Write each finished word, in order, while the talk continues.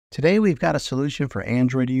Today we've got a solution for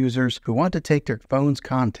Android users who want to take their phone's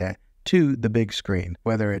content to the big screen.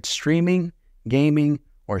 Whether it's streaming, gaming,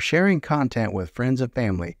 or sharing content with friends and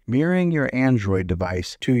family, mirroring your Android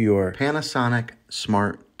device to your Panasonic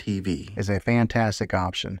Smart TV is a fantastic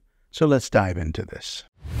option. So let's dive into this.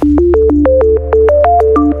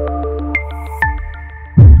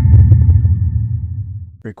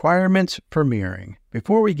 Requirements for mirroring.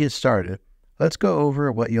 Before we get started, let's go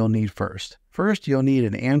over what you'll need first. First, you'll need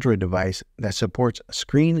an Android device that supports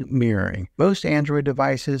screen mirroring. Most Android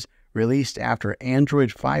devices released after Android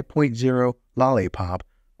 5.0 Lollipop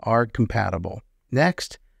are compatible.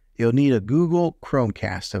 Next, you'll need a Google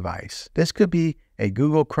Chromecast device. This could be a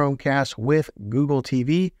Google Chromecast with Google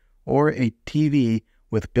TV or a TV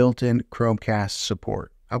with built-in Chromecast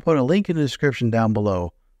support. I'll put a link in the description down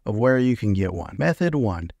below of where you can get one. Method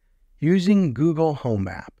 1. Using Google Home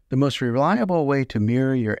app. The most reliable way to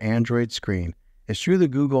mirror your Android screen is through the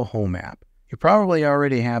Google Home app. You probably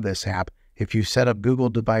already have this app if you've set up Google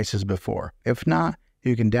devices before. If not,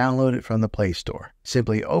 you can download it from the Play Store.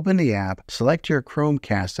 Simply open the app, select your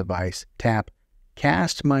Chromecast device, tap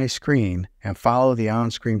Cast My Screen, and follow the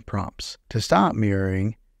on-screen prompts. To stop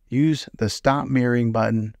mirroring, use the Stop Mirroring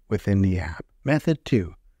button within the app. Method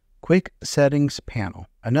 2. Quick Settings panel.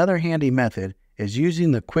 Another handy method is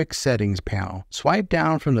using the Quick Settings panel. Swipe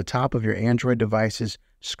down from the top of your Android device's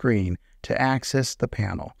screen to access the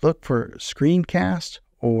panel. Look for Screencast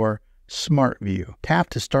or Smart View. Tap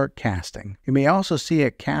to start casting. You may also see a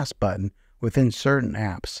cast button within certain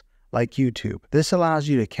apps, like YouTube. This allows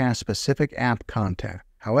you to cast specific app content.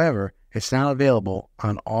 However, it's not available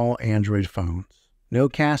on all Android phones. No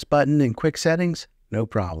cast button in Quick Settings? No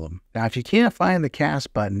problem. Now, if you can't find the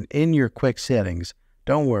cast button in your Quick Settings,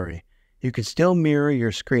 don't worry. You can still mirror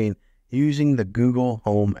your screen using the Google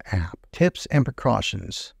Home app. Tips and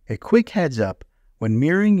precautions. A quick heads up: when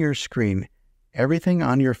mirroring your screen, everything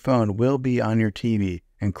on your phone will be on your TV,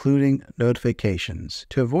 including notifications.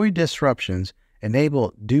 To avoid disruptions,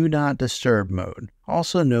 enable Do Not Disturb mode.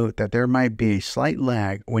 Also note that there might be a slight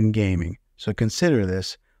lag when gaming, so consider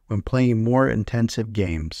this when playing more intensive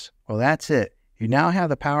games. Well, that's it. You now have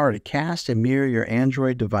the power to cast and mirror your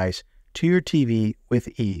Android device to your TV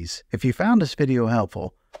with ease. If you found this video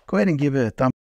helpful, go ahead and give it a thumbs up.